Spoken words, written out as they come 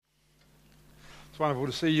It's wonderful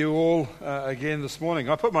to see you all again this morning.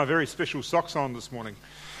 I put my very special socks on this morning.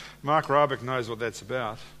 Mark Rabick knows what that's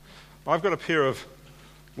about. I've got a pair of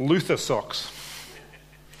Luther socks.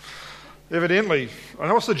 Evidently,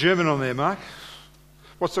 and what's the German on there, Mark?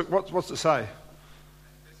 What's it say?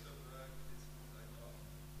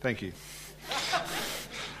 Thank you.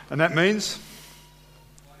 And that means?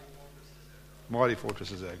 Mighty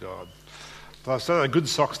fortress is our God. So they're good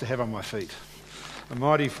socks to have on my feet. A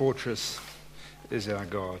mighty fortress is our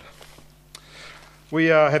God. We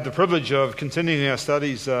have the privilege of continuing our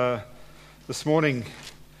studies this morning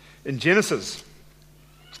in Genesis.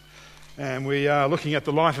 And we are looking at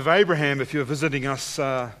the life of Abraham if you're visiting us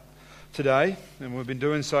today. And we've been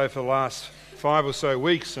doing so for the last 5 or so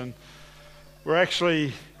weeks. And we're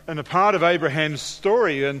actually in a part of Abraham's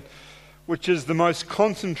story, and which is the most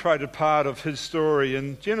concentrated part of his story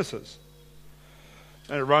in Genesis.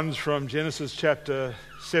 And it runs from Genesis chapter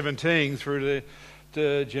 17 through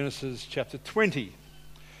to Genesis chapter 20.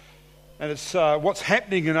 And it's what's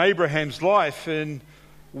happening in Abraham's life in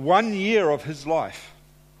 1 year of his life,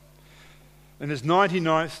 in his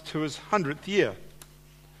 99th to his 100th year.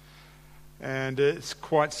 And it's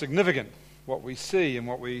quite significant what we see and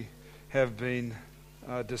what we have been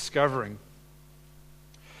discovering.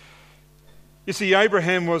 You see,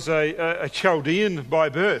 Abraham was a Chaldean by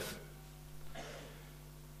birth,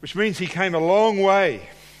 which means he came a long way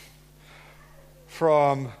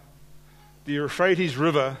from the Euphrates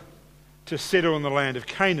River to settle in the land of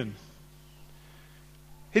Canaan.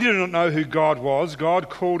 He did not know who God was. God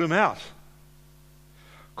called him out.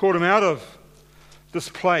 Called him out of this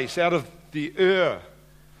place, out of the Ur.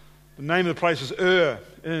 The name of the place was Ur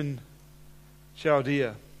in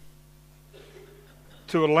Chaldea,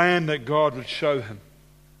 to a land that God would show him.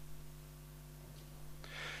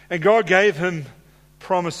 And God gave him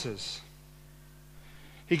promises.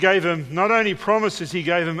 He gave him not only promises, he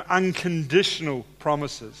gave him unconditional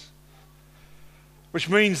promises. Which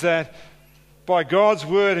means that by God's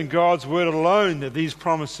word and God's word alone, that these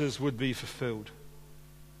promises would be fulfilled.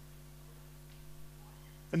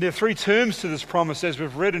 And there are 3 terms to this promise, as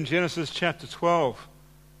we've read in Genesis chapter 12.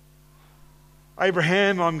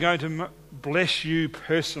 Abraham, I'm going to bless you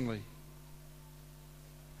personally.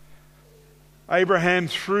 Abraham,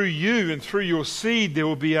 through you and through your seed, there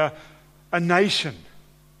will be a nation.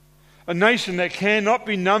 A nation that cannot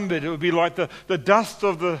be numbered. It will be like the dust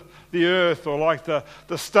of the earth, or like the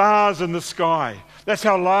stars in the sky. That's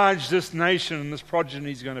how large this nation and this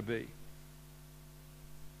progeny is going to be.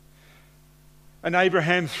 And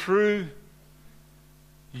Abraham, through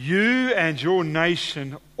you and your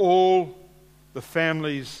nation, all the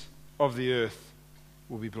families of the earth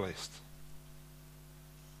will be blessed.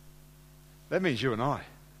 That means you and I.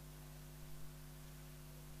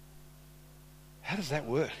 How does that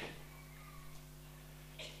work?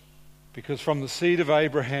 Because from the seed of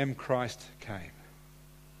Abraham, Christ came.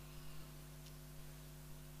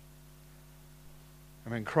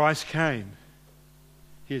 And when Christ came,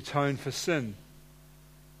 he atoned for sin,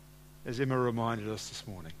 as Emma reminded us this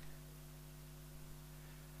morning.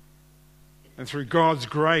 And through God's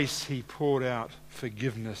grace, he poured out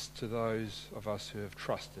forgiveness to those of us who have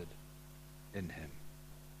trusted in him.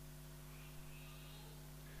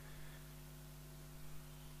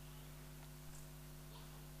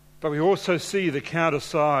 But we also see the counter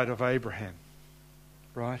side of Abraham,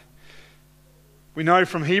 right? We know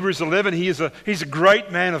from Hebrews 11 he's a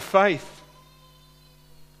great man of faith.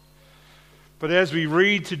 But as we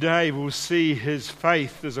read today, we'll see his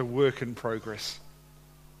faith as a work in progress.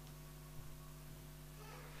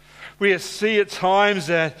 We see at times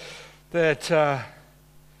that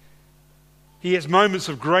he has moments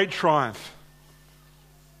of great triumph.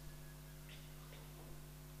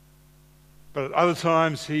 But at other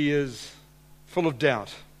times he is full of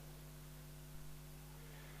doubt.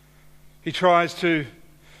 He tries to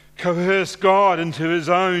coerce God into his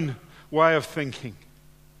own way of thinking.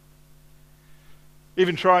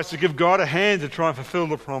 Even tries to give God a hand to try and fulfill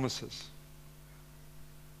the promises.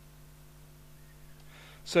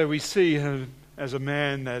 So we see him as a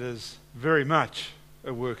man that is very much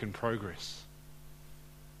a work in progress.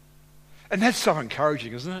 And that's so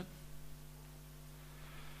encouraging, isn't it?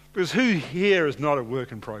 Because who here is not a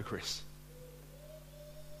work in progress?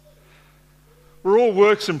 We're all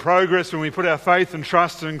works in progress when we put our faith and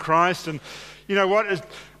trust in Christ. And you know what?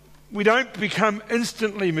 We don't become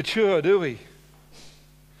instantly mature, do we?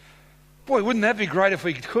 Boy, wouldn't that be great if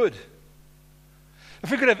we could?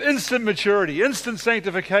 If we could have instant maturity, instant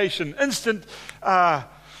sanctification, instant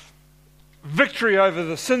victory over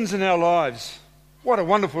the sins in our lives, what a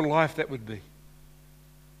wonderful life that would be.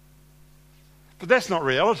 But that's not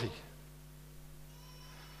reality.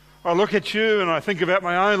 I look at you and I think about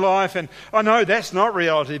my own life, and I know that's not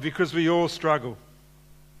reality because we all struggle.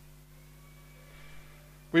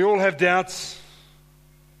 We all have doubts.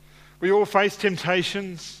 We all face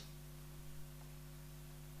temptations.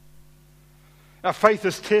 Our faith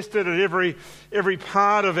is tested at every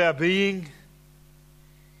part of our being.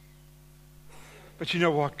 But you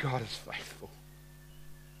know what? God is faithful.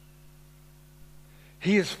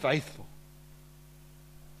 He is faithful.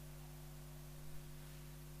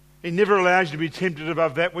 He never allows you to be tempted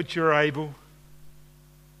above that which you're able.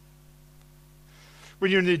 When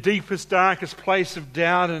you're in the deepest, darkest place of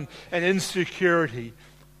doubt and insecurity,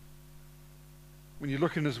 when you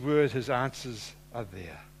look in His Word, His answers are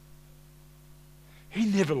there. He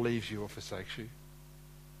never leaves you or forsakes you.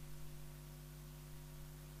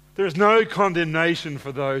 There is no condemnation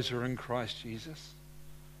for those who are in Christ Jesus.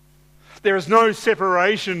 There is no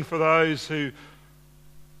separation for those who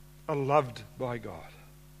are loved by God.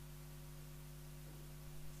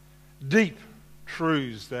 Deep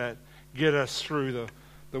truths that get us through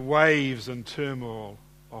the waves and turmoil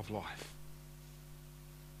of life.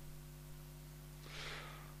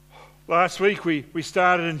 Last week we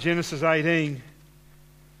started in Genesis 18,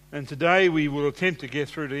 and today we will attempt to get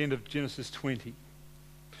through to the end of Genesis 20.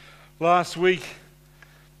 Last week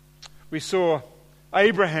we saw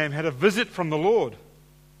Abraham had a visit from the Lord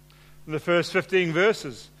in the first 15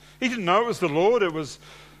 verses. He didn't know it was the Lord. It was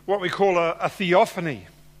what we call a theophany.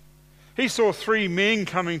 He saw 3 men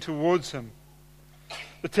coming towards him.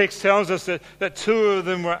 The text tells us that 2 of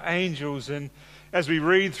them were angels, and as we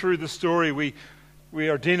read through the story, we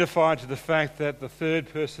are identified to the fact that the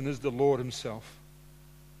third person is the Lord Himself.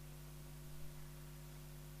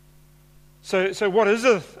 So what is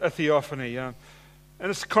a theophany? And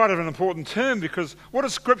it's kind of an important term, because what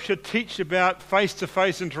does Scripture teach about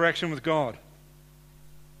face-to-face interaction with God?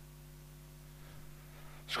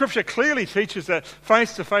 Scripture clearly teaches that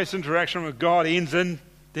face-to-face interaction with God ends in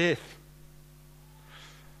death.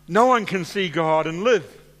 No one can see God and live.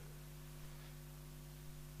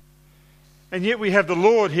 And yet we have the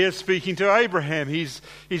Lord here speaking to Abraham. He's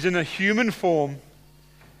in a human form.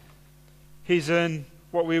 He's in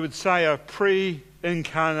what we would say a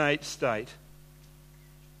pre-incarnate state.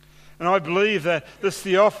 And I believe that this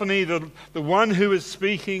theophany, the one who is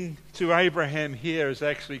speaking to Abraham here, is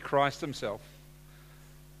actually Christ Himself.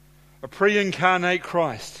 A pre-incarnate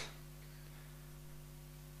Christ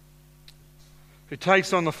who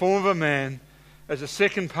takes on the form of a man as a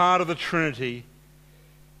second part of the Trinity.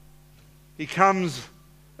 He comes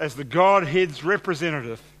as the Godhead's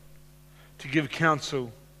representative to give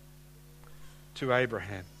counsel to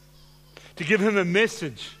Abraham, to give him a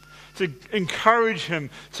message, to encourage him,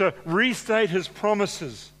 to restate his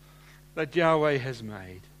promises that Yahweh has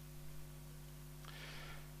made.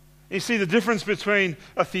 You see, the difference between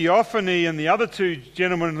a theophany and the other 2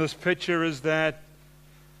 gentlemen in this picture is that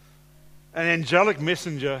an angelic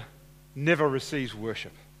messenger never receives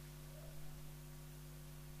worship.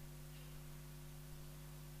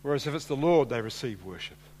 Whereas if it's the Lord, they receive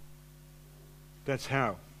worship. That's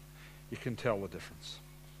how you can tell the difference.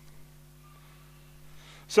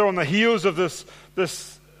 So on the heels of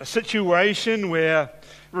this situation where,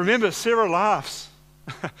 remember, Sarah laughs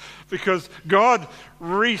because God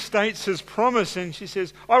restates His promise, and she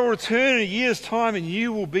says, I will return in a year's time and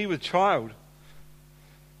you will be with child.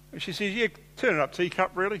 And she says, yeah, turn it up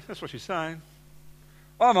teacup, really. That's what she's saying.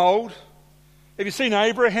 I'm old. Have you seen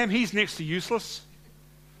Abraham? He's next to useless.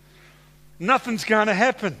 Nothing's going to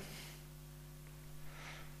happen.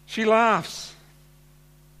 She laughs.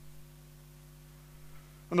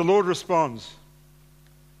 And the Lord responds,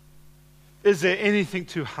 is there anything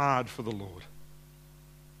too hard for the Lord?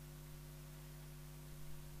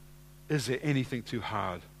 Is there anything too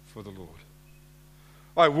hard for the Lord?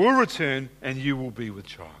 I will return and you will be with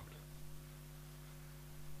child.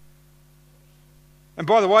 And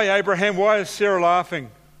by the way, Abraham, why is Sarah laughing?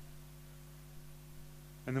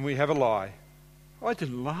 And then we have a lie. I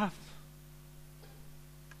didn't laugh.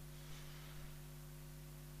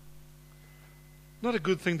 Not a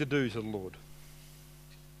good thing to do to the Lord.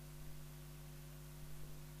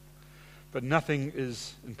 But nothing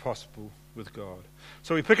is impossible with God.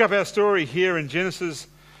 So we pick up our story here in Genesis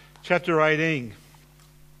chapter 18.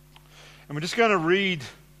 And we're just going to read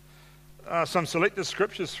some selected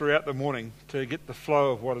scriptures throughout the morning to get the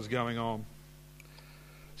flow of what is going on.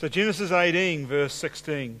 So Genesis 18, verse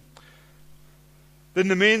 16. Then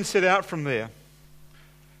the men set out from there, and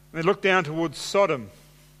they looked down towards Sodom.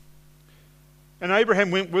 And Abraham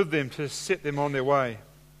went with them to set them on their way.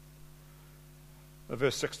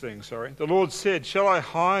 Verse 16, sorry. The Lord said, shall I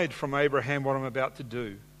hide from Abraham what I'm about to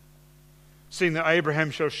do? seeing that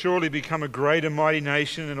Abraham shall surely become a great and mighty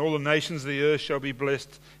nation, and all the nations of the earth shall be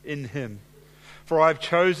blessed in him. For I have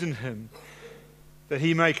chosen him, that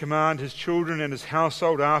he may command his children and his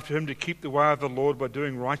household after him to keep the way of the Lord by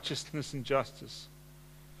doing righteousness and justice,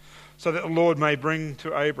 so that the Lord may bring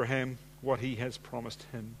to Abraham what he has promised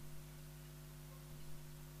him.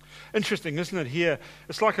 Interesting, isn't it, here?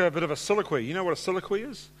 It's like a bit of a soliloquy. You know what a soliloquy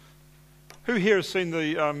is? Who here has seen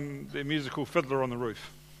the musical Fiddler on the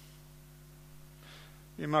Roof?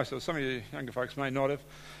 Yeah, most of us. Some of you younger folks may not have.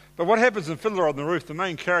 But what happens in Fiddler on the Roof, the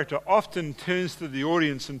main character often turns to the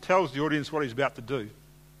audience and tells the audience what he's about to do.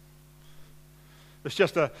 It's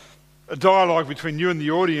just a dialogue between you and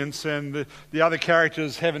the audience, and the other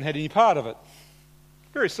characters haven't had any part of it.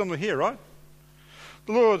 Very similar here, right?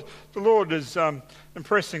 The Lord is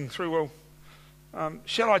impressing through,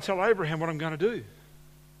 shall I tell Abraham what I'm going to do?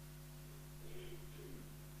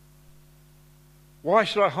 Why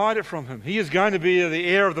should I hide it from him? He is going to be the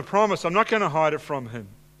heir of the promise. I'm not going to hide it from him,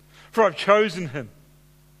 for I've chosen him.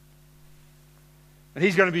 And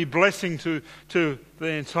he's going to be a blessing to the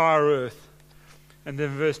entire earth. And then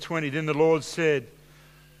verse 20, then the Lord said,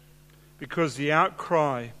 because the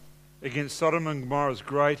outcry against Sodom and Gomorrah is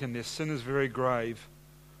great and their sin is very grave,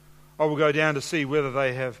 I will go down to see whether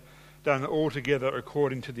they have done altogether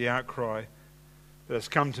according to the outcry that has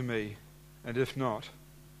come to me, and if not,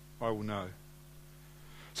 I will know.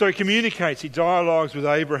 So he communicates, he dialogues with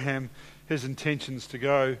Abraham his intentions to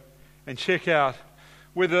go and check out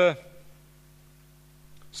whether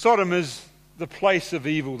Sodom is the place of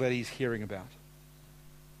evil that he's hearing about.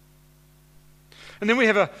 And then we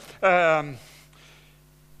have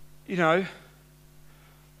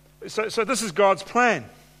so this is God's plan.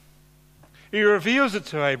 He reveals it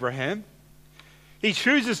to Abraham. He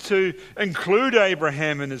chooses to include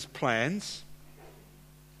Abraham in his plans.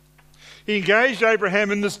 He engaged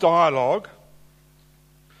Abraham in this dialogue.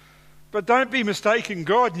 But don't be mistaken,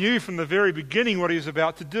 God knew from the very beginning what he was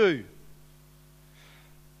about to do.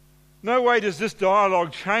 No way does this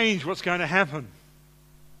dialogue change what's going to happen.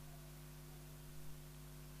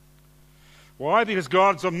 Why? Because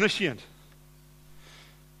God's omniscient.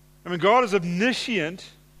 When God is omniscient,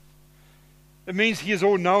 it means he is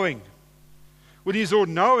all-knowing. When he is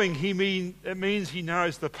all-knowing, it means he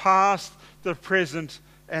knows the past, the present,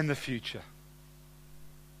 and the future.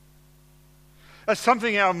 That's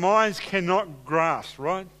something our minds cannot grasp,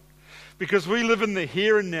 right? Because we live in the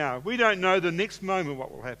here and now. We don't know the next moment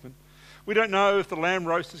what will happen. We don't know if the lamb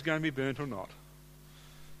roast is going to be burnt or not.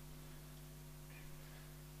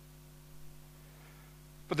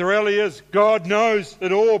 But the reality is, God knows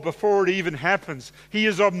it all before it even happens. He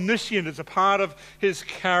is omniscient. It's a part of his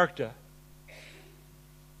character.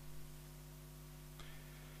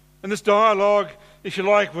 And this dialogue, if you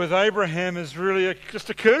like, with Abraham is really just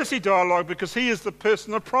a courtesy dialogue because he is the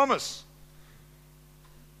person of promise.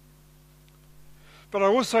 But I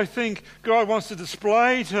also think God wants to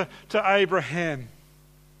display to Abraham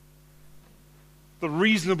the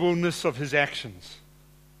reasonableness of his actions.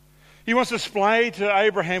 He wants to display to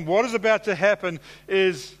Abraham what is about to happen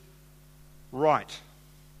is right.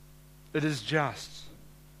 It is just.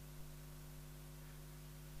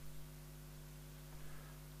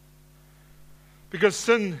 Because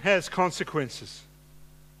sin has consequences.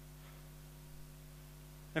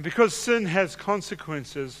 And because sin has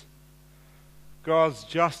consequences, God's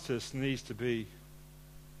justice needs to be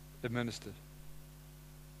administered.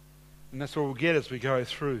 And that's what we'll get as we go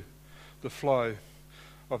through the flow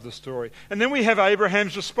of the story. And then we have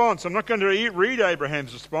Abraham's response. I'm not going to read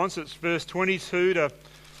Abraham's response. It's verse 22 to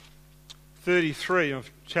 33 of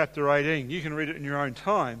chapter 18. You can read it in your own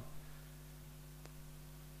time.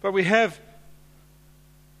 But we have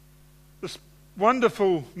this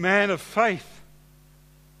wonderful man of faith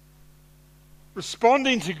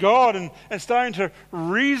responding to God and starting to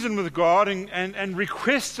reason with God and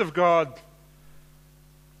requests of God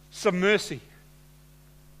some mercy.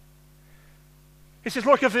 He says,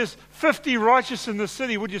 look, if there's 50 righteous in the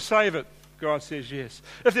city, would you save it? God says yes.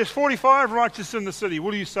 If there's 45 righteous in the city,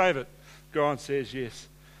 will you save it? God says yes.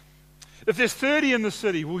 If there's 30 in the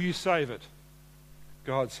city, will you save it?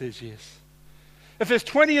 God says yes. If there's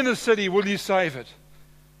 20 in the city, will you save it?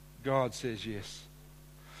 God says yes.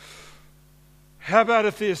 How about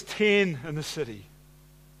if there's 10 in the city?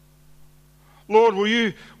 Lord, will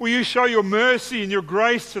you show your mercy and your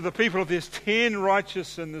grace to the people if there's 10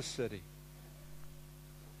 righteous in the city?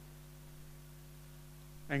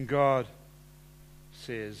 And God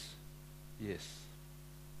says yes.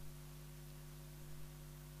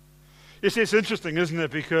 You see, it's interesting, isn't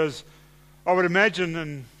it? Because I would imagine,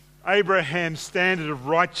 and Abraham's standard of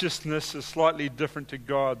righteousness is slightly different to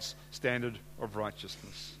God's standard of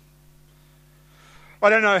righteousness. I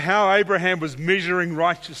don't know how Abraham was measuring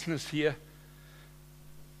righteousness here.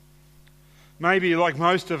 Maybe, like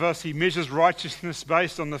most of us, he measures righteousness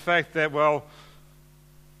based on the fact that, well,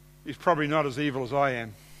 he's probably not as evil as I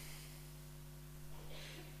am.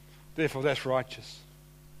 Therefore, that's righteous.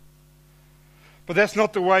 But that's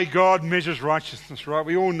not the way God measures righteousness, right?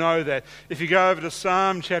 We all know that. If you go over to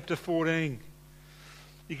Psalm chapter 14,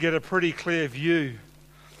 you get a pretty clear view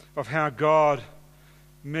of how God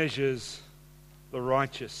measures the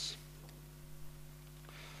righteous.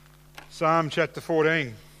 Psalm chapter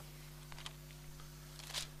 14.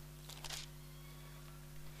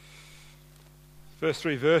 First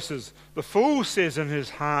 3 verses. The fool says in his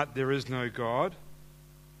heart, there is no God.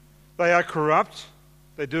 They are corrupt.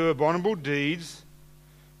 They do abominable deeds.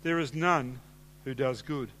 There is none who does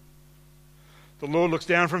good. The Lord looks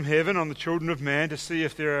down from heaven on the children of man to see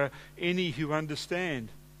if there are any who understand,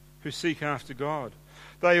 who seek after God.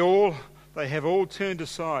 They have all turned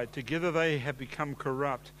aside. Together they have become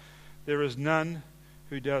corrupt. There is none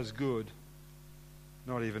who does good,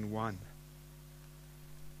 not even one.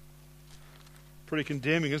 Pretty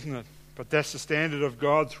condemning, isn't it? But that's the standard of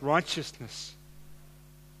God's righteousness.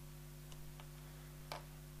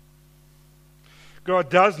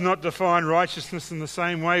 God does not define righteousness in the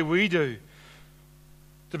same way we do.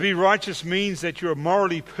 To be righteous means that you are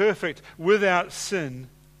morally perfect, without sin,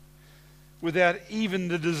 without even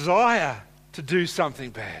the desire to do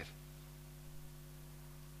something bad.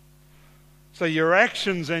 So your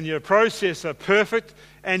actions and your process are perfect,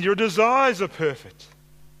 and your desires are perfect.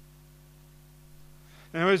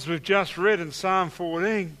 Now, as we've just read in Psalm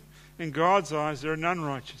 14, in God's eyes there are none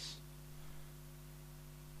righteous.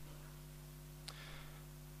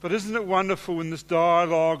 But isn't it wonderful in this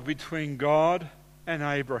dialogue between God and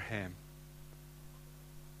Abraham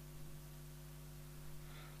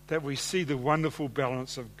that we see the wonderful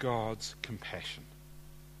balance of God's compassion?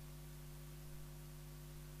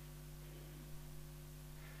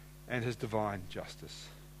 And his divine justice.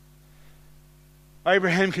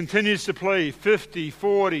 Abraham continues to plead 50,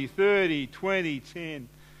 40, 30, 20, 10.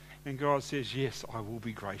 And God says, yes, I will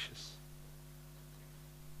be gracious.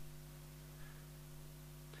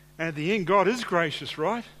 And at the end, God is gracious,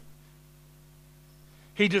 right?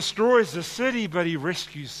 He destroys the city, but he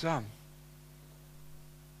rescues some.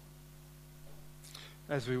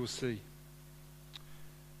 As we will see.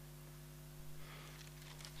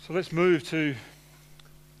 So let's move to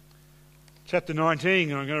chapter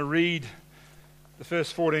 19, and I'm going to read the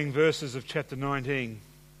first 14 verses of chapter 19.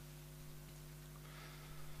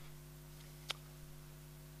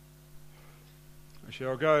 Actually,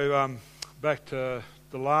 I'll go back to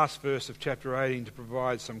the last verse of chapter 18 to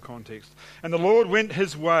provide some context. And the Lord went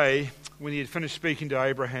his way when he had finished speaking to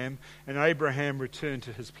Abraham, and Abraham returned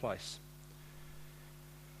to his place.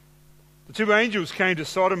 The 2 angels came to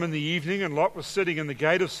Sodom in the evening, and Lot was sitting in the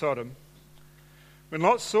gate of Sodom. When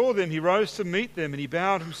Lot saw them, he rose to meet them, and he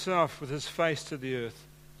bowed himself with his face to the earth.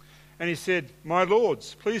 And he said, "My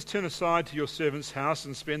lords, please turn aside to your servant's house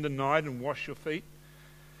and spend the night and wash your feet.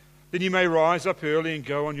 Then you may rise up early and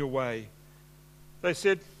go on your way." They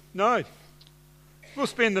said, "No, we'll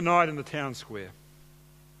spend the night in the town square."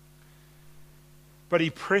 But he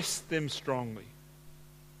pressed them strongly.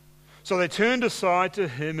 So they turned aside to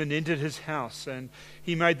him and entered his house, and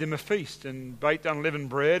he made them a feast and baked unleavened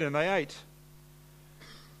bread, and they ate.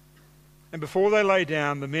 And before they lay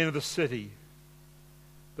down, the men of the city,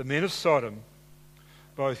 the men of Sodom,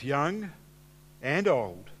 both young and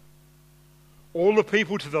old, all the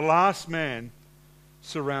people to the last man,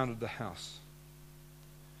 surrounded the house.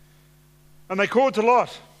 And they called to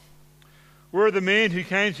Lot, "Where are the men who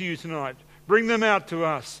came to you tonight? Bring them out to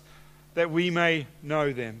us, that we may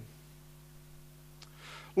know them."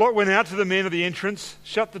 Lot went out to the men of the entrance,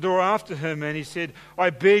 shut the door after him, and he said, "I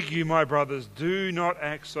beg you, my brothers, do not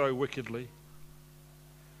act so wickedly.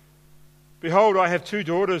 Behold, I have 2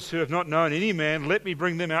 daughters who have not known any man. Let me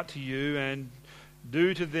bring them out to you, and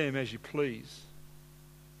do to them as you please.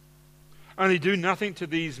 Only do nothing to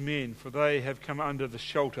these men, for they have come under the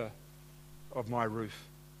shelter of my roof."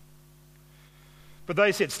 But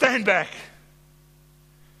they said, "Stand back."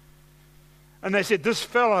 And they said, "This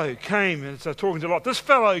fellow came," and so talking to Lot, "this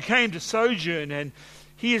fellow came to sojourn, and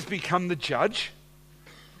he has become the judge.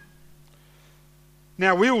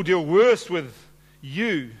 Now we will deal worse with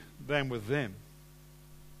you than with them."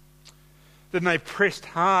 Then they pressed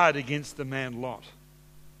hard against the man Lot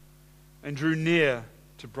and drew near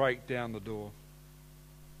to break down the door.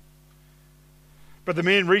 But the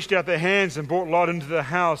men reached out their hands and brought Lot into the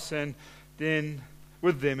house, and then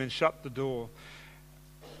with them and shut the door.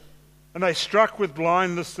 And they struck with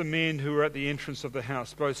blindness the men who were at the entrance of the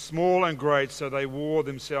house, both small and great, so they wore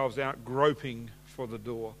themselves out groping for the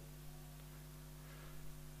door.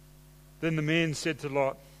 Then the men said to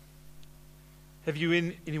Lot, "Have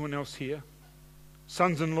you anyone else here?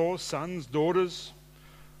 Sons-in-law, sons, daughters,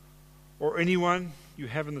 or anyone you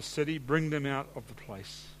have in the city? Bring them out of the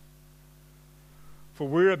place. For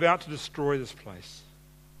we're about to destroy this place,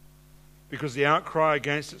 because the outcry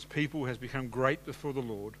against its people has become great before the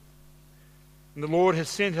Lord. And the Lord has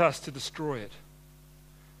sent us to destroy it."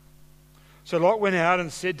 So Lot went out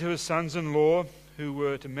and said to his sons-in-law, who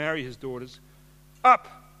were to marry his daughters, "Up,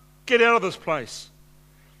 get out of this place,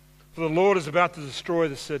 for the Lord is about to destroy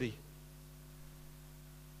the city."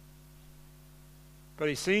 But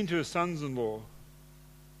he seemed to his sons-in-law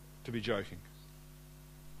to be joking.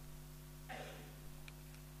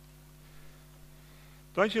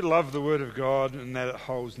 Don't you love the Word of God in that it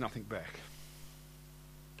holds nothing back?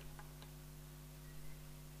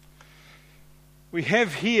 We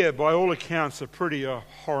have here, by all accounts, a pretty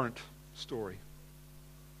abhorrent story.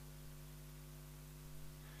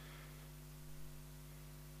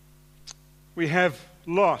 We have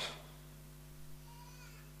Lot,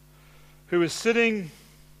 who is sitting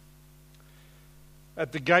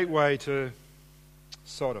at the gateway to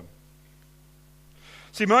Sodom.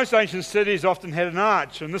 See, most ancient cities often had an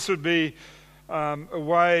arch, and this would be a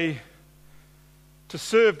way to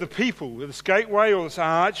serve the people. This gateway or this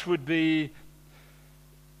arch would be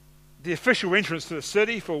the official entrance to the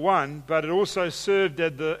city, for one, but it also served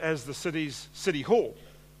as the city's city hall.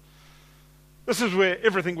 This is where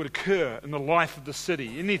everything would occur in the life of the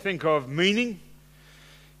city. Anything of meaning,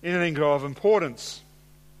 anything of importance.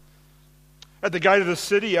 At the gate of the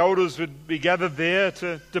city, elders would be gathered there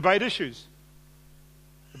to debate issues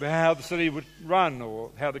about how the city would run or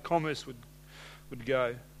how the commerce would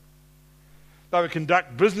go. They would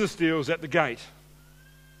conduct business deals at the gate.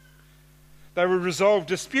 They would resolve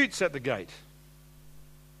disputes at the gate.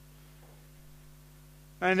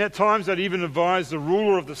 And at times they'd even advise the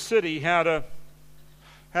ruler of the city how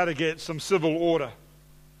to get some civil order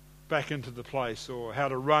back into the place, or how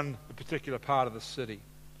to run a particular part of the city.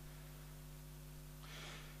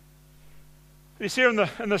 You see, in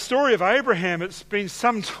the story of Abraham, it's been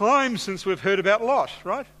some time since we've heard about Lot,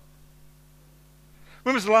 right?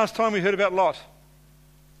 When was the last time we heard about Lot?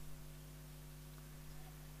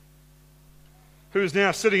 Who is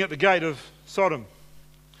now sitting at the gate of Sodom.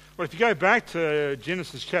 Well, if you go back to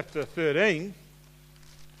Genesis chapter 13,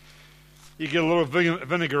 you get a little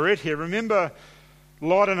vinaigrette here. Remember,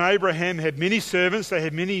 Lot and Abraham had many servants, they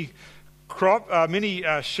had many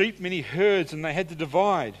sheep, many herds, and they had to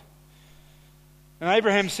divide. And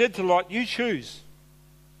Abraham said to Lot, "You choose.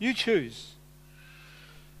 You choose."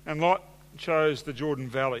 And Lot chose the Jordan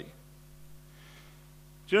Valley.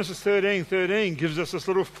 Genesis 13:13 gives us this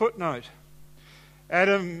little footnote.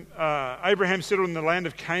 Abraham settled in the land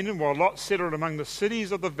of Canaan, while Lot settled among the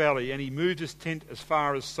cities of the valley, and he moved his tent as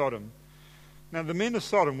far as Sodom. Now the men of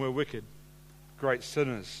Sodom were wicked, great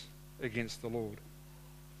sinners against the Lord.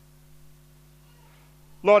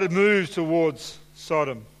 Lot had moved towards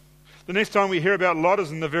Sodom. The next time we hear about Lot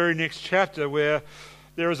is in the very next chapter, where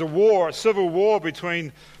there is a civil war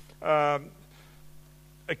between a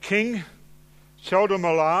king,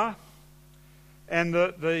 Chedorlaomer, and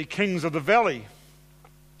the kings of the valley.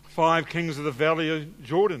 5 kings of the valley of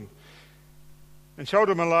Jordan. And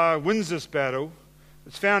Chedorlaomer wins this battle.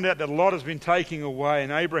 It's found out that Lot has been taken away,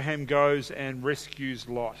 and Abraham goes and rescues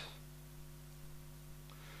Lot.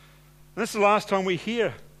 And that's the last time we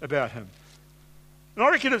hear about him. And I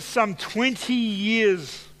reckon it's some 20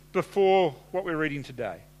 years before what we're reading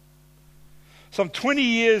today. Some 20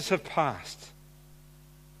 years have passed.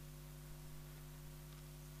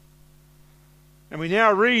 And we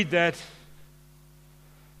now read that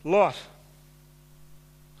Lot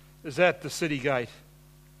is at the city gate.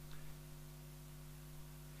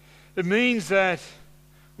 It means that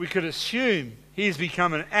we could assume he's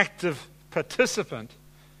become an active participant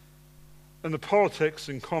in the politics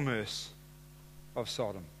and commerce of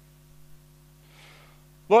Sodom.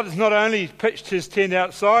 Lot has not only pitched his tent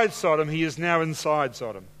outside Sodom, he is now inside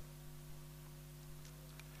Sodom.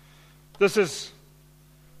 This is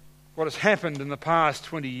what has happened in the past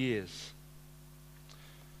 20 years.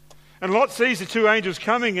 And Lot sees the 2 angels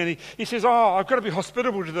coming, and he says, I've got to be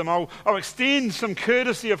hospitable to them. I'll extend some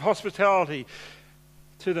courtesy of hospitality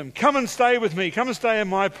to them. Come and stay with me. Come and stay in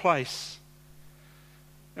my place.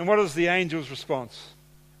 And what is the angel's response?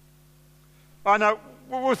 Oh, no,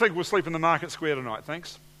 we'll think we'll sleep in the market square tonight,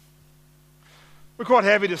 thanks. We're quite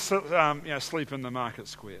happy to sleep in the market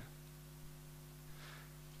square.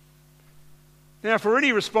 Now, for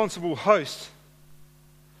any responsible host,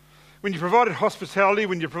 when you provided hospitality,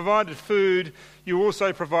 when you provided food, you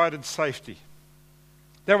also provided safety.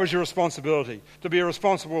 That was your responsibility, to be a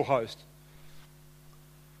responsible host.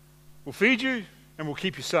 We'll feed you and we'll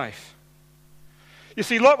keep you safe. You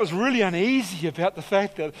see, Lot was really uneasy about the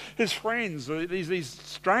fact that his friends, these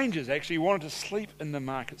strangers, actually wanted to sleep in the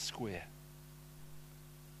market square.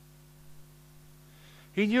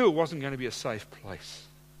 He knew it wasn't going to be a safe place.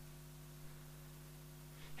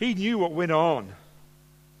 He knew what went on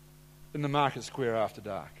in the market square after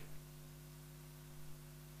dark.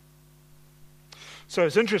 So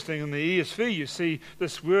it's interesting, in the ESV you see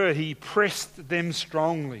this word, he pressed them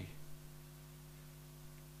strongly.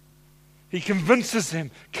 He convinces them,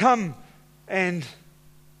 come and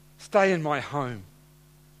stay in my home.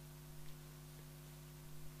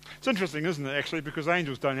 It's interesting, isn't it, actually, because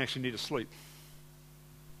angels don't actually need to sleep.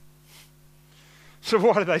 So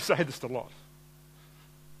why do they say this to Lot?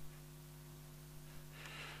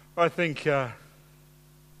 I think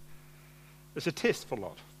it's a test for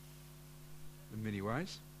Lot, in many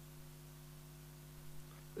ways.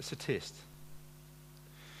 It's a test.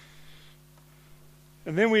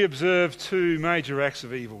 And then we observe two major acts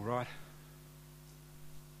of evil, right?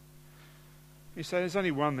 You say, there's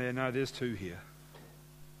only one there. No, there's two here.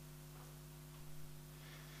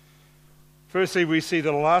 Firstly, we see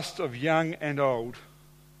the lust of young and old,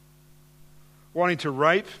 wanting to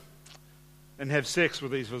rape and have sex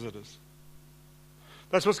with these visitors.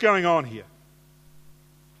 That's what's going on here.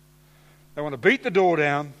 They want to beat the door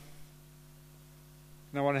down, and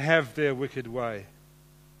they want to have their wicked way.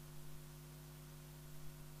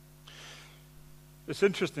 It's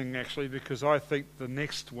interesting, actually, because I think the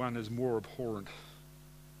next one is more abhorrent.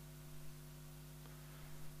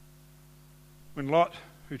 When Lot,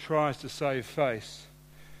 who tries to save face,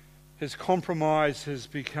 his compromise has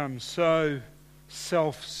become so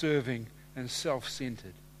self-serving and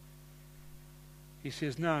self-centered. He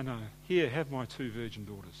says, no, here, have my two virgin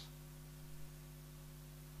daughters.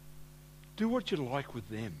 Do what you like with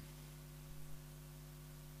them,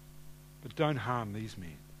 but don't harm these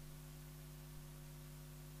men.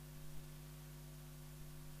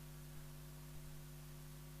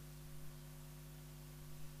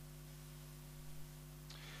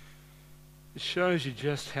 It shows you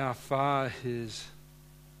just how far his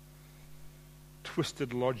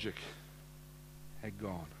twisted logic had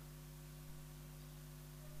gone.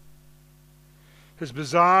 His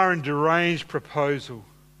bizarre and deranged proposal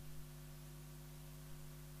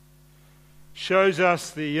shows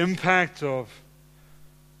us the impact of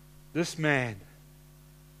this man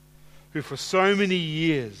who for so many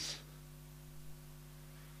years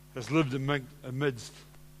has lived amidst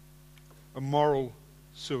a moral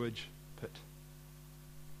sewage pit.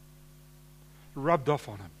 It rubbed off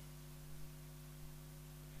on him.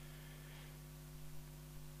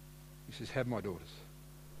 He says, have my daughters.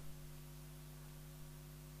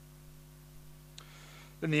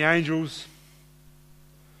 Then the angels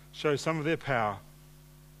show some of their power.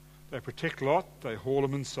 They protect Lot, they haul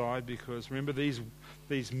him inside, because remember, these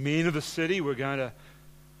men of the city were going to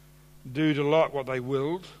do to Lot what they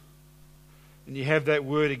willed. And you have that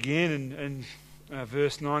word again in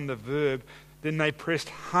verse 9, the verb. Then they pressed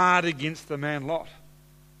hard against the man Lot.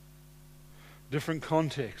 Different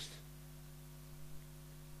context.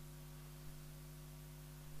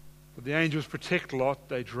 But the angels protect Lot,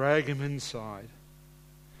 they drag him inside.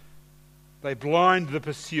 They blind the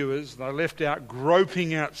pursuers. They're left out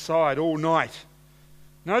groping outside all night.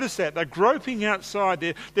 Notice that. They're groping outside.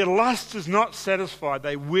 Their lust is not satisfied.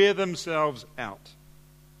 They wear themselves out.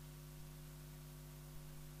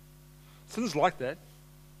 Sin's like that.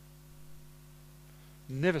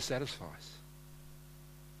 Never satisfies.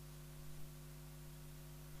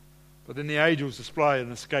 But then the angels display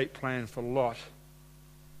an escape plan for Lot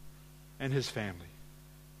and his family.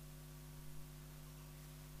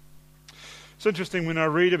 It's interesting, when I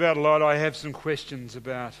read about Lot, I have some questions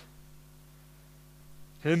about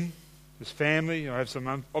him, his family. I have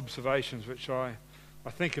some observations which I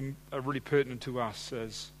think are really pertinent to us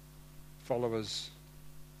as followers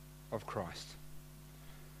of Christ.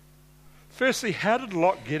 Firstly, how did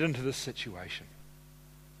Lot get into this situation?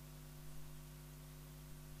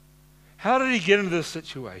 How did he get into this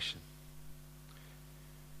situation?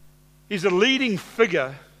 He's a leading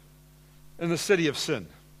figure in the city of sin.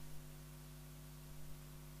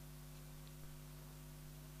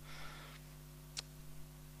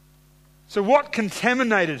 So what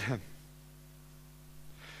contaminated him?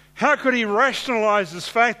 How could he rationalize this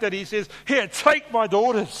fact that he says, here, take my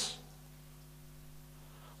daughters?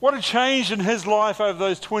 What had changed in his life over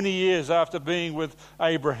those 20 years after being with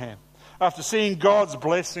Abraham? after seeing God's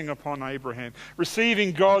blessing upon Abraham,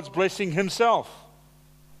 receiving God's blessing himself.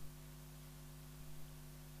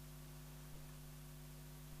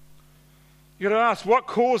 You've got to ask, what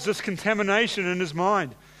caused this contamination in his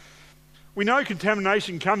mind? We know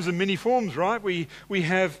contamination comes in many forms, right? We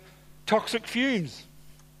have toxic fumes.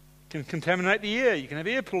 Can contaminate the air. You can have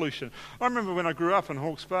air pollution. I remember when I grew up in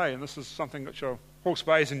Hawke's Bay, and this is something which Hawke's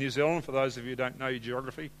Bay is in New Zealand, for those of you who don't know your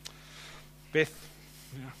geography. Beth,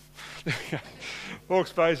 yeah.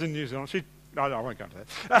 Hawke's Bay is in New Zealand. No, I won't go into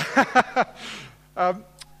that.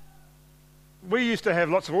 We used to have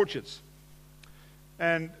lots of orchards.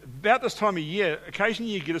 And about this time of year,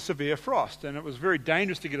 occasionally you get a severe frost. And it was very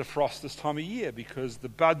dangerous to get a frost this time of year because the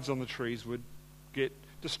buds on the trees would get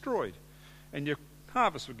destroyed. And your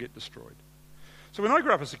harvest would get destroyed. So when I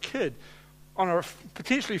grew up as a kid, on a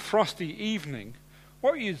potentially frosty evening,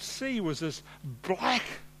 what you'd see was this black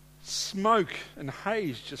smoke and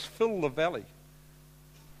haze just fill the valley.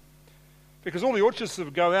 Because all the orchards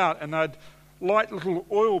would go out and they'd light little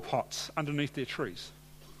oil pots underneath their trees.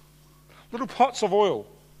 Little pots of oil.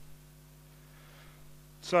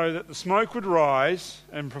 So that the smoke would rise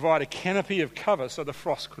and provide a canopy of cover so the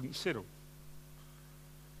frost couldn't settle.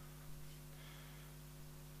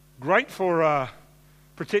 Great for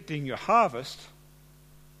protecting your harvest.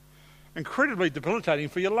 Incredibly debilitating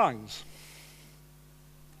for your lungs.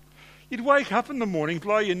 You'd wake up in the morning,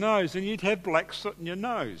 blow your nose, and you'd have black soot in your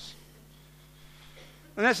nose.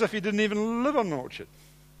 And that's if you didn't even live on an orchard.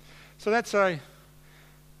 So that's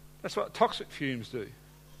what toxic fumes do.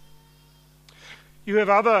 You have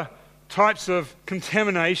other types of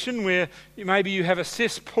contamination where maybe you have a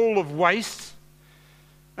cesspool of waste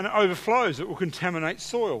and it overflows. It will contaminate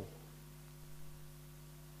soil.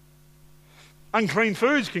 Unclean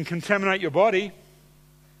foods can contaminate your body.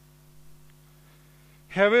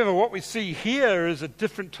 However, what we see here is a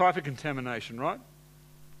different type of contamination, right?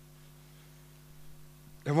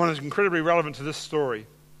 And one is incredibly relevant to this story.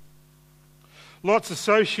 Lot's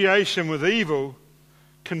association with evil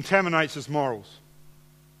contaminates his morals.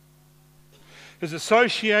 His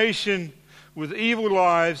association with evil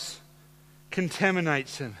lives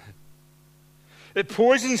contaminates him. It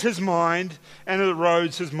poisons his mind and it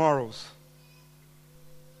erodes his morals.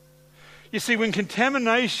 You see, when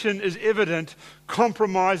contamination is evident,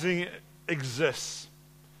 compromising exists.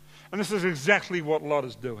 And this is exactly what Lot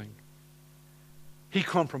is doing. He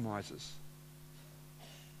compromises.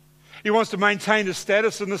 He wants to maintain his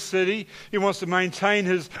status in the city. He wants to maintain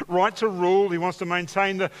his right to rule. He wants to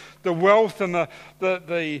maintain the wealth and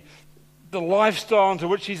the lifestyle to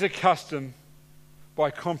which he's accustomed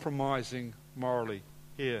by compromising morally.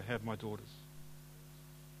 Here, have my daughters.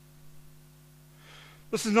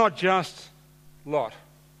 This is not just Lot.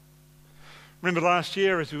 Remember last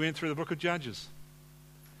year as we went through the book of Judges,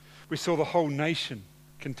 we saw the whole nation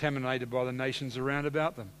contaminated by the nations around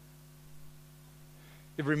about them.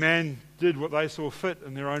 Every man did what they saw fit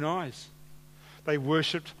in their own eyes. They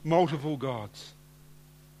worshipped multiple gods,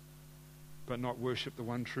 but not worshipped the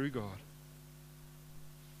one true God.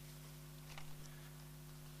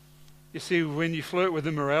 You see, when you flirt with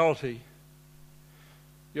immorality,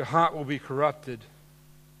 your heart will be corrupted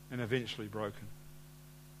and eventually broken.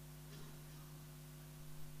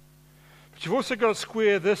 But you've also got to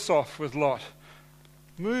square this off with Lot.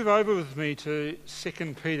 Move over with me to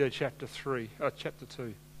 2 Peter chapter 2.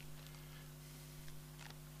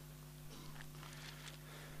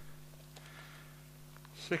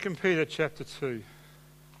 2 Peter chapter 2.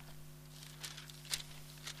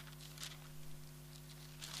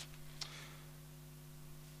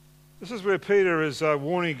 This is where Peter is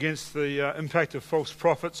warning against the impact of false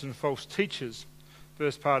prophets and false teachers,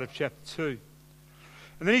 first part of chapter 2.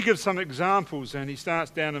 And then he gives some examples, and he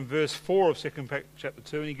starts down in verse 4 of 2 chapter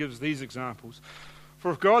 2, and he gives these examples.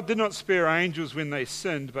 For if God did not spare angels when they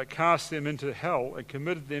sinned, but cast them into hell and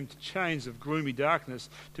committed them to chains of gloomy darkness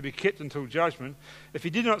to be kept until judgment, if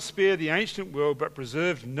he did not spare the ancient world, but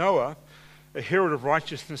preserved Noah, a herald of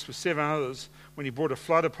righteousness with 7 others, when he brought a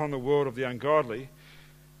flood upon the world of the ungodly,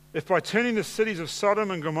 if by turning the cities of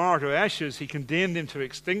Sodom and Gomorrah to ashes, he condemned them to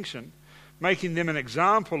extinction, making them an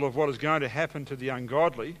example of what is going to happen to the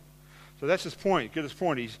ungodly. So that's his point. Get his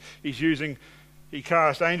point. He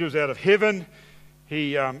cast angels out of heaven.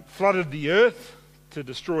 He flooded the earth to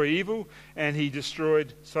destroy evil, and he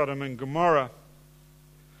destroyed Sodom and Gomorrah.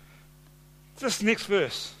 This next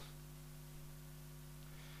verse.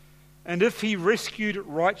 And if he rescued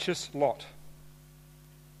righteous Lot.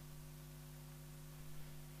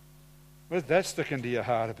 Well, that's stuck into your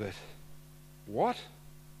heart a bit. What?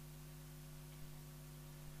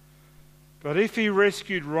 But if he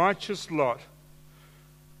rescued righteous Lot,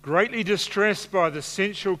 greatly distressed by the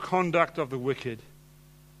sensual conduct of the wicked.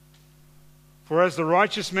 For as the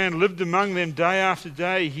righteous man lived among them day after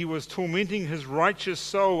day, he was tormenting his righteous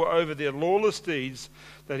soul over their lawless deeds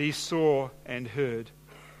that he saw and heard.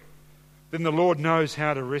 Then the Lord knows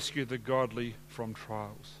how to rescue the godly from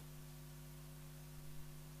trials,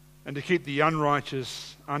 and to keep the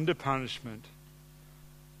unrighteous under punishment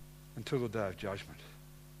until the day of judgment.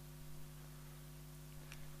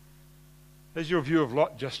 Has your view of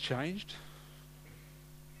Lot just changed?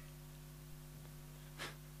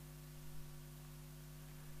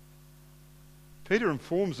 Peter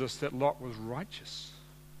informs us that Lot was righteous.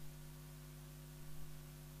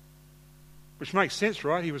 Which makes sense,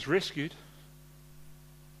 right? He was rescued.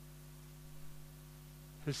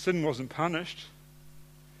 His sin wasn't punished.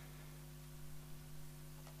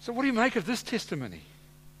 So what do you make of this testimony?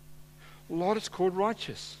 Lot is called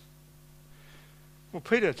righteous. Well,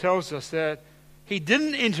 Peter tells us that he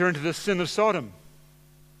didn't enter into the sin of Sodom.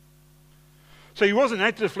 So he wasn't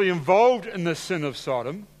actively involved in the sin of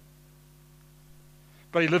Sodom,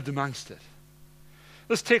 but he lived amongst it.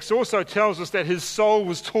 This text also tells us that his soul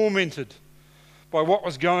was tormented by what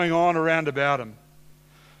was going on around about him.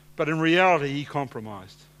 But in reality, he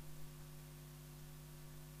compromised.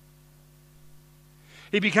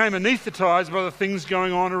 He became anaesthetized by the things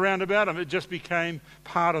going on around about him. It just became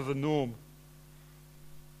part of the norm.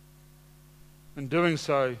 In doing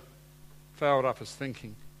so, fouled up his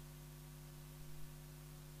thinking.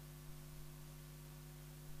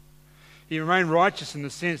 He remained righteous in the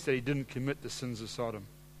sense that he didn't commit the sins of Sodom.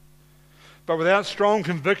 But without strong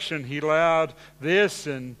conviction, he allowed their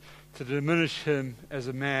sin to diminish him as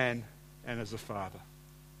a man and as a father.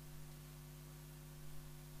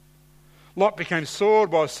 Lot became soiled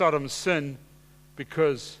by Sodom's sin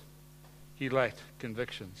because he lacked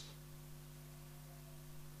convictions.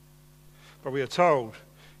 But we are told,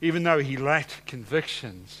 even though he lacked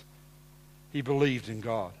convictions, he believed in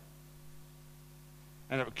God.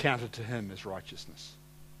 And it counted to him as righteousness.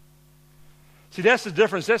 See, that's the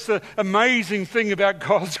difference. That's the amazing thing about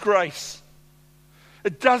God's grace.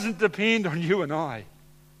 It doesn't depend on you and I.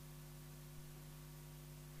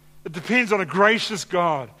 It depends on a gracious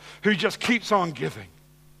God who just keeps on giving.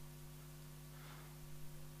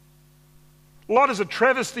 Lot is a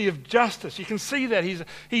travesty of justice. You can see that.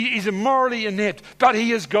 He's immorally inept, but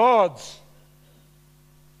he is God's.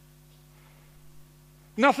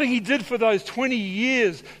 Nothing he did for those 20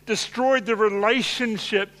 years destroyed the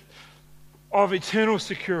relationship of eternal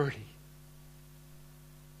security.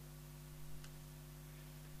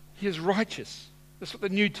 He is righteous. That's what the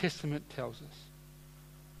New Testament tells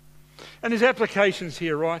us. And there's applications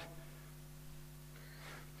here, right?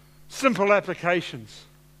 Simple applications.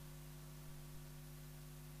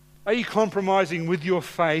 Are you compromising with your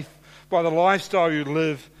faith by the lifestyle you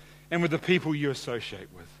live and with the people you associate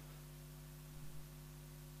with?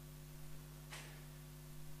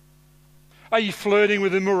 Are you flirting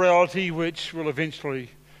with immorality which will eventually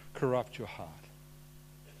corrupt your heart?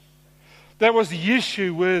 That was the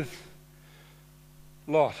issue with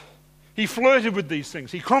Lot. He flirted with these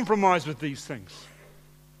things. He compromised with these things.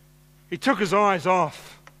 He took his eyes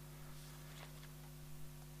off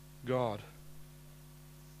God.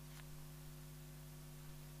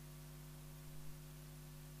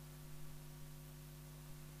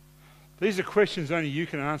 These are questions only you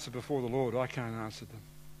can answer before the Lord. I can't answer them.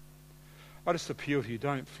 I just appeal to you,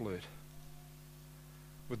 don't flirt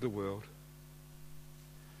with the world.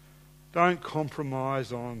 Don't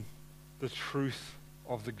compromise on the truth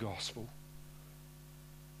of the gospel.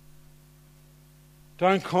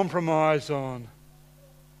 Don't compromise on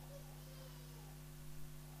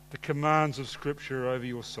the commands of Scripture over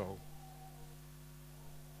your soul.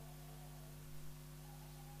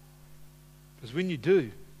 Because when you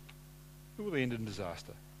do, it will end in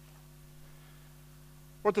disaster.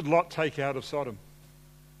 What did Lot take out of Sodom?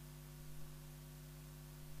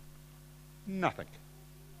 Nothing.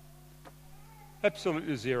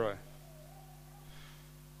 Absolutely zero.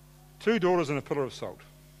 2 daughters and a pillar of salt.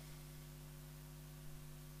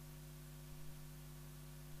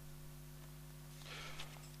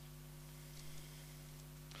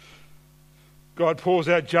 God pours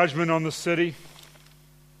out judgment on the city.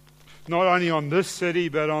 Not only on this city,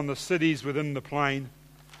 but on the cities within the plain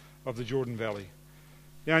of the Jordan Valley.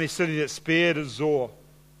 The only city that's spared is Zoar.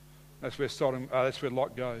 That's where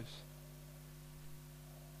Lot goes.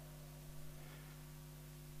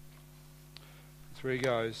 That's where he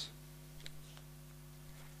goes.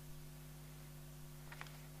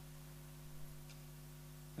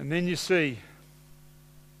 And then you see,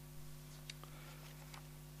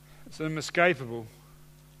 it's inescapable.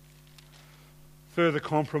 further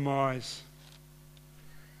compromise,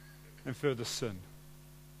 and further sin.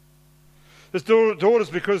 His daughters,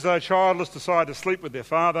 because they are childless, decide to sleep with their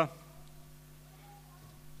father.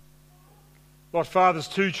 Lot fathers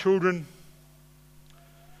two children.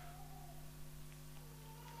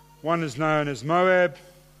 One is known as Moab,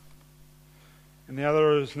 and the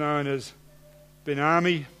other is known as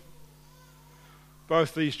Ben-Ami.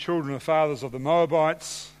 Both these children are fathers of the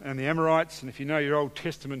Moabites and the Amorites, and if you know your Old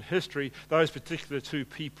Testament history, those particular two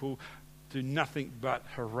people do nothing but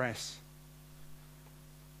harass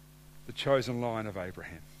the chosen line of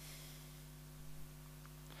Abraham.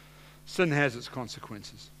 Sin has its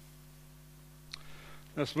consequences.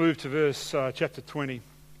 Let's move to verse chapter 20.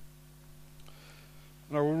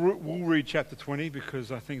 And we'll read chapter 20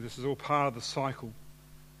 because I think this is all part of the cycle.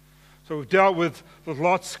 So we've dealt with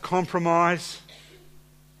Lot's compromise.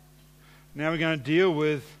 Now we're going to deal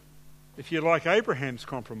with, if you like, Abraham's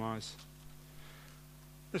compromise.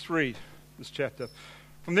 Let's read this chapter.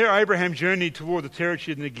 From there Abraham journeyed toward the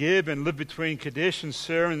territory of Negeb and lived between Kadesh and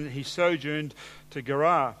Shur, and he sojourned to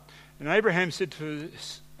Gerar. And Abraham said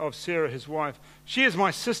of Sarah his wife, "She is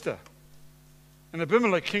my sister." And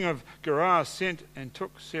Abimelech king of Gerar sent and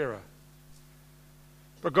took Sarah.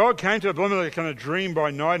 But God came to Abimelech in a dream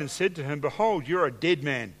by night and said to him, "Behold, you are a dead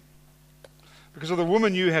man, because of the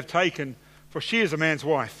woman you have taken, for she is a man's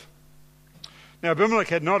wife." Now Abimelech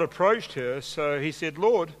had not approached her, so he said,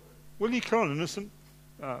 "Lord, will you kill an innocent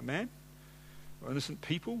man, or innocent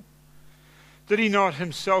people? Did he not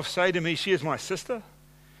himself say to me, 'She is my sister'?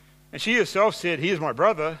 And she herself said, 'He is my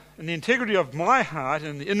brother. In the integrity of my heart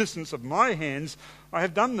and the innocence of my hands, I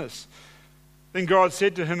have done this.' Then God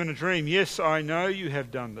said to him in a dream, 'Yes, I know you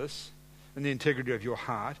have done this in the integrity of your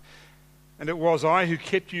heart, and it was I who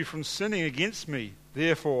kept you from sinning against me.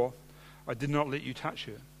 Therefore, I did not let you touch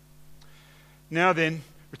her. Now then,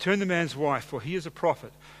 return the man's wife, for he is a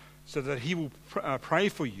prophet, so that he will pray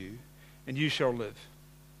for you, and you shall live.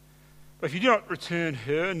 But if you do not return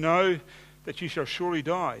her, know that you shall surely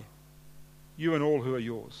die, you and all who are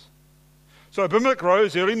yours.' So Abimelech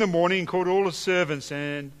rose early in the morning and called all his servants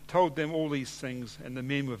and told them all these things, and the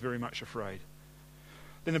men were very much afraid.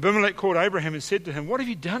 Then Abimelech called Abraham and said to him, 'What have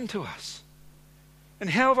you done to us? And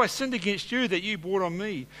how have I sinned against you that you brought on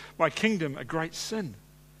me, my kingdom, a great sin?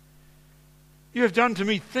 You have done to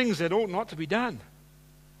me things that ought not to be done.'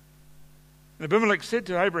 And Abimelech said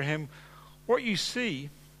to Abraham, 'What you see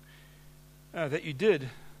that you did,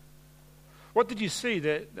 what did you see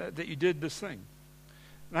that you did this thing?'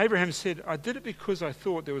 And Abraham said, 'I did it because I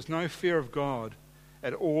thought there was no fear of God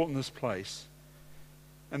at all in this place,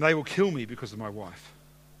 and they will kill me because of my wife.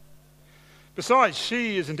 Besides,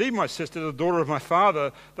 she is indeed my sister, the daughter of my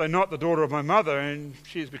father, though not the daughter of my mother, and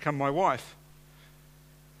she has become my wife.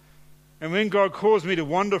 And when God caused me to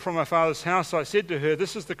wander from my father's house, I said to her,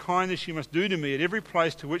 "This is the kindness you must do to me at every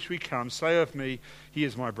place to which we come. Say of me, he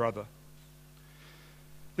is my brother."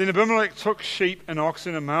 Then Abimelech took sheep and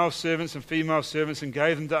oxen and male servants and female servants and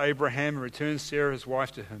gave them to Abraham and returned Sarah his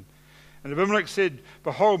wife to him. And Abimelech said,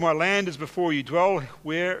 "Behold, my land is before you. Dwell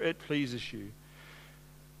where it pleases you."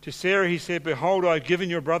 To Sarah he said, "Behold, I have given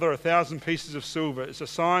your brother 1,000 pieces of silver. It's a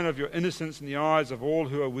sign of your innocence in the eyes of all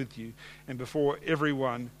who are with you, and before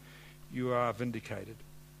everyone you are vindicated."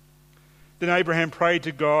 Then Abraham prayed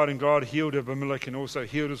to God, and God healed Abimelech and also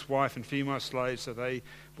healed his wife and female slaves, so they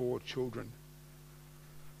bore children.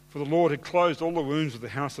 For the Lord had closed all the wounds of the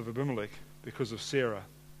house of Abimelech because of Sarah,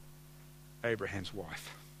 Abraham's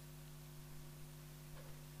wife.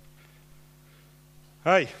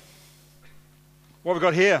 Hey, what have we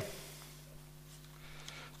got here?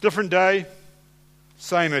 Different day,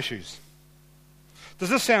 same issues. Does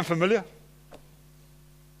this sound familiar?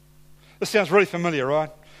 This sounds really familiar,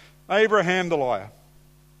 right? Abraham the liar.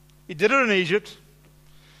 He did it in Egypt,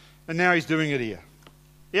 and now he's doing it here.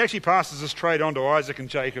 He actually passes this trait on to Isaac and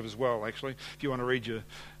Jacob as well, actually, if you want to read your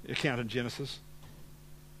account in Genesis.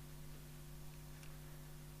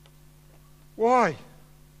 Why?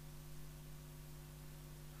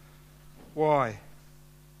 Why?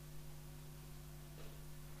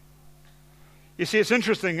 You see, it's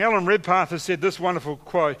interesting. Alan Redpath has said this wonderful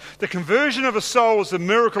quote: "The conversion of a soul is the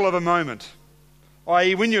miracle of a moment."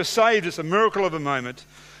 I.e., when you're saved, it's a miracle of a moment.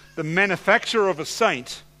 The manufacture of a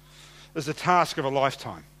saint is the task of a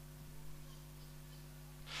lifetime.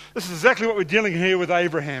 This is exactly what we're dealing here with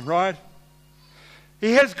Abraham, right?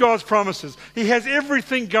 He has God's promises. He has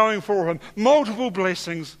everything going for him, multiple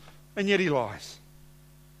blessings, and yet he lies.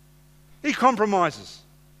 He compromises.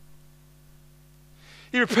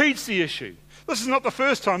 He repeats the issue. This is not the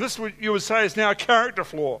first time. This, you would say, is now a character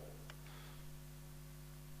flaw.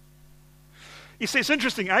 You see, it's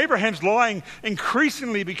interesting. Abraham's lying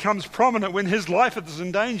increasingly becomes prominent when his life is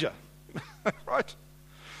in danger. Right?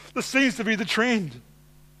 This seems to be the trend.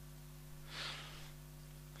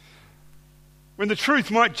 When the truth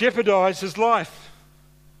might jeopardize his life.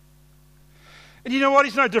 And you know what?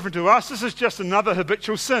 He's no different to us. This is just another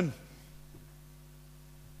habitual sin.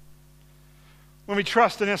 When we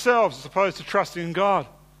trust in ourselves as opposed to trusting in God.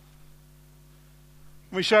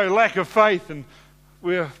 When we show lack of faith and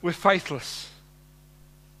we're faithless.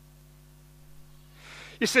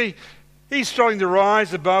 You see, he's struggling to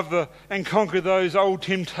rise above and conquer those old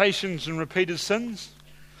temptations and repeated sins.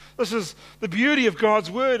 This is the beauty of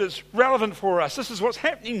God's word. It's relevant for us. This is what's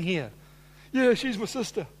happening here. Yeah, she's my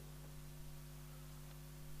sister.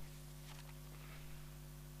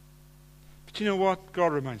 But you know what?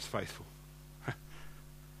 God remains faithful.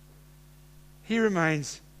 He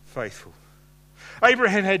remains faithful.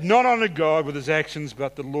 Abraham had not honoured God with his actions,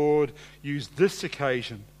 but the Lord used this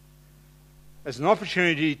occasion as an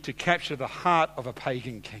opportunity to capture the heart of a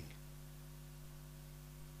pagan king.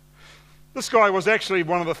 This guy was actually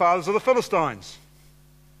one of the fathers of the Philistines,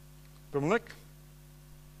 Abimelech.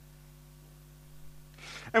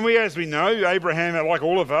 And as we know, Abraham, like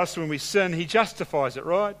all of us, when we sin, he justifies it,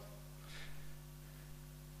 right?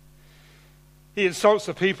 He insults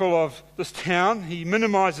the people of this town. He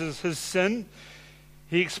minimises his sin.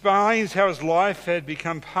 He explains how his life had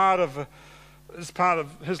become part of his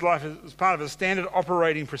standard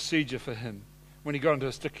operating procedure for him when he got into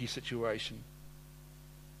a sticky situation.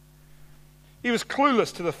 He was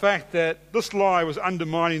clueless to the fact that this lie was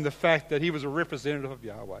undermining the fact that he was a representative of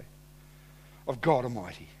Yahweh, of God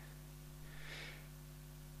Almighty.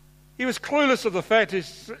 He was clueless of the fact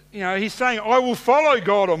he's saying, I will follow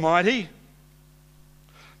God Almighty,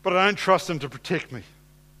 but I don't trust him to protect me.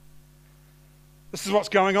 This is what's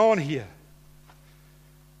going on here.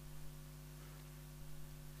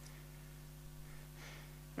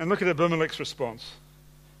 And look at Abimelech's response.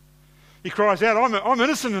 He cries out, I'm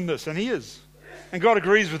innocent in this, and he is. And God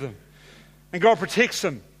agrees with him. And God protects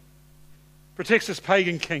him. Protects this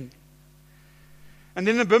pagan king. And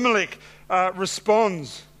then Abimelech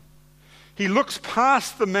responds. He looks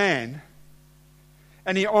past the man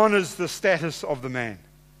and he honours the status of the man.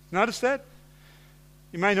 Notice that?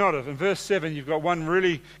 You may not have. In verse 7, you've got one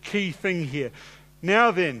really key thing here.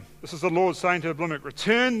 Now then, this is the Lord saying to Abimelech,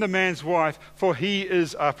 return the man's wife, for he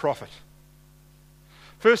is a prophet.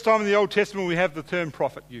 First time in the Old Testament we have the term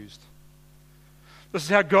prophet used. This is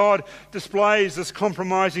how God displays this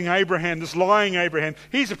compromising Abraham, this lying Abraham.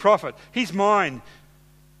 He's a prophet. He's mine.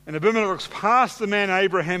 And Abimelech looks past the man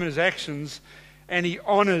Abraham and his actions, and he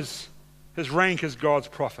honours his rank as God's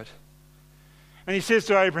prophet. And he says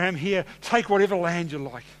to Abraham, here, take whatever land you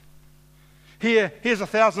like. Here's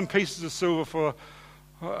 1,000 pieces of silver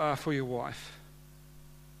for your wife.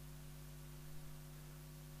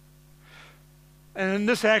 And in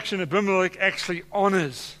this action, Abimelech actually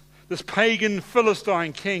honours, this pagan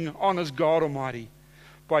Philistine king honours God Almighty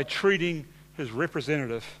by treating his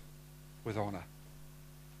representative with honour.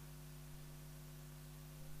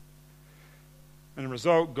 And as a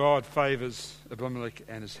result, God favours Abimelech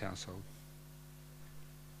and his household.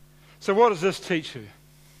 So what does this teach you?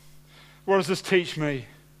 What does this teach me?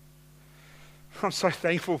 I'm so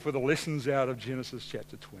thankful for the lessons out of Genesis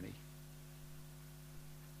chapter 20.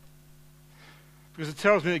 Because it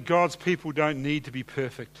tells me that God's people don't need to be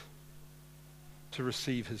perfect to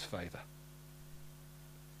receive his favour.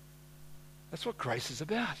 That's what grace is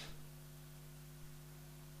about.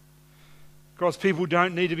 God's people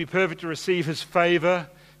don't need to be perfect to receive his favour,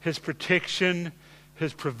 his protection,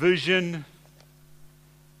 his provision,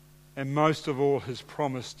 and most of all, his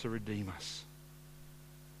promise to redeem us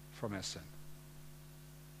from our sin.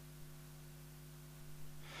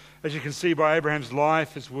 As you can see by Abraham's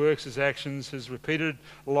life, his works, his actions, his repeated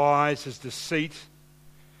lies, his deceit,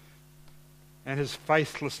 and his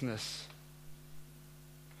faithlessness,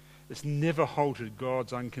 it's never halted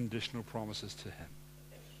God's unconditional promises to him.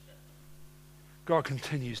 God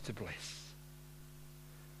continues to bless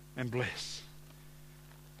and bless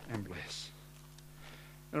and bless.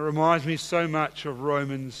 And it reminds me so much of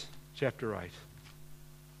Romans chapter 8.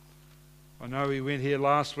 I know we went here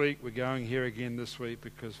last week. We're going here again this week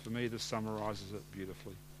because for me this summarises it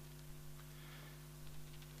beautifully.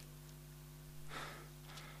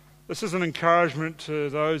 This is an encouragement to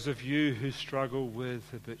those of you who struggle with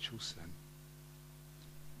habitual sin.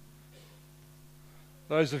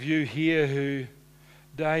 Those of you here who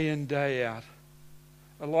day in, day out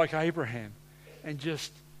are like Abraham and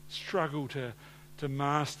just struggle to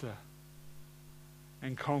master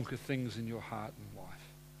and conquer things in your heart and life.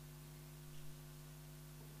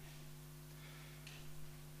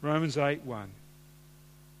 Romans 8:1.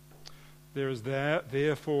 There is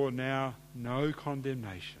therefore now no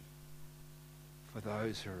condemnation for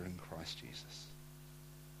those who are in Christ Jesus.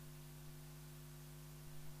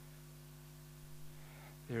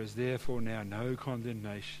 There is therefore now no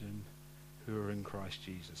condemnation who are in Christ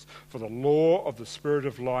Jesus. For the law of the Spirit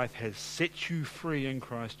of life has set you free in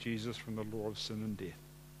Christ Jesus from the law of sin and death.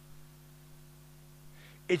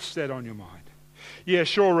 Etch that on your mind. Yeah,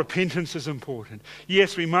 sure, repentance is important.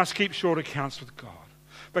 Yes, we must keep short accounts with God.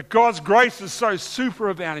 But God's grace is so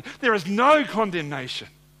superabounding. There is no condemnation.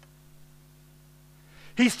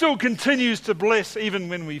 He still continues to bless even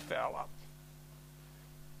when we foul up.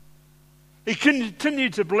 He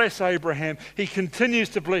continued to bless Abraham. He continues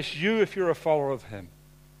to bless you if you're a follower of him.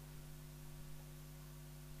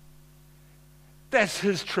 That's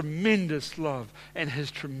his tremendous love and his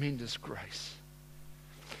tremendous grace.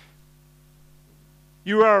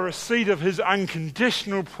 You are a receipt of his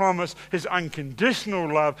unconditional promise, his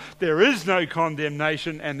unconditional love. There is no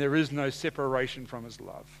condemnation and there is no separation from his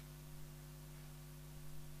love.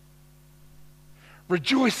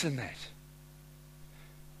 Rejoice in that.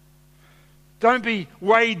 Don't be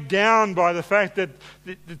weighed down by the fact that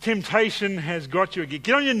the temptation has got you again.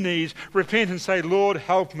 Get on your knees, repent and say, Lord,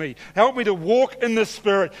 help me. Help me to walk in the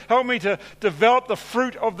Spirit. Help me to develop the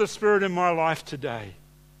fruit of the Spirit in my life today.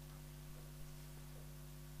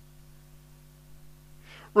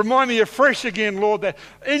 Remind me afresh again, Lord, that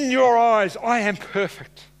in your eyes I am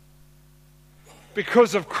perfect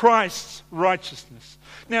because of Christ's righteousness.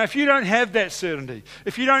 Now, if you don't have that certainty,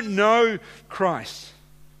 if you don't know Christ,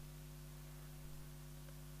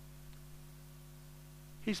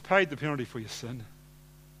 He's paid the penalty for your sin.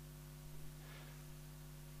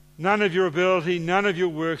 None of your ability, none of your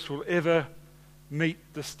works will ever meet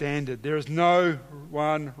the standard. There is no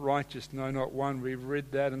one righteous, no, not one. We've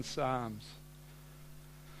read that in Psalms.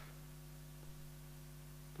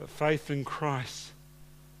 But faith in Christ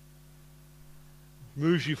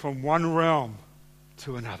moves you from one realm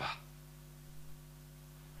to another.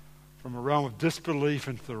 From a realm of disbelief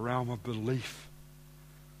into the realm of belief.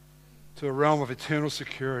 To a realm of eternal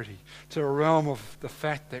security. To a realm of the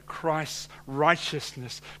fact that Christ's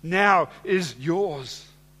righteousness now is yours.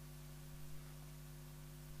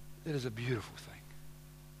 It is a beautiful thing.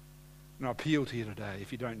 And I appeal to you today,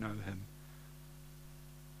 if you don't know him,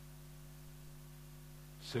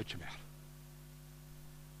 search him out.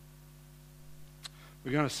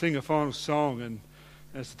 We're going to sing a final song, and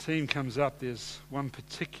as the team comes up, there's one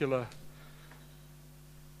particular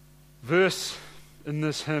verse in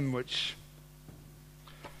this hymn which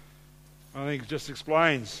I think just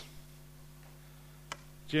explains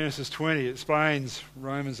Genesis 20, it explains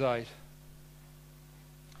Romans 8.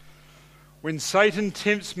 When Satan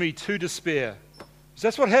tempts me to despair,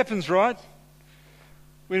 that's what happens, right?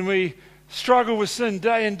 When we struggle with sin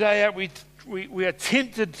day in, day out, we are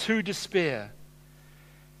tempted to despair,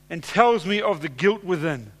 and tells me of the guilt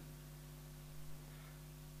within.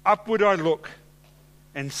 Upward I look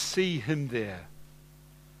and see him there,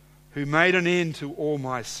 who made an end to all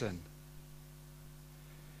my sin.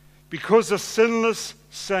 Because the sinless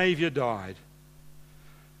Saviour died,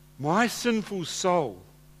 my sinful soul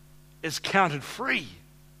is counted free.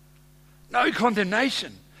 No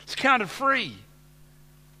condemnation. It's counted free.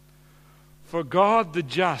 For God the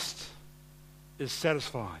just is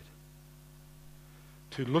satisfied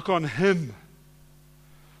to look on him,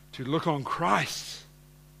 to look on Christ,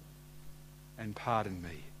 and pardon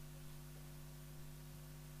me.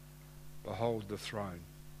 Behold the throne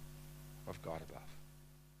of God above.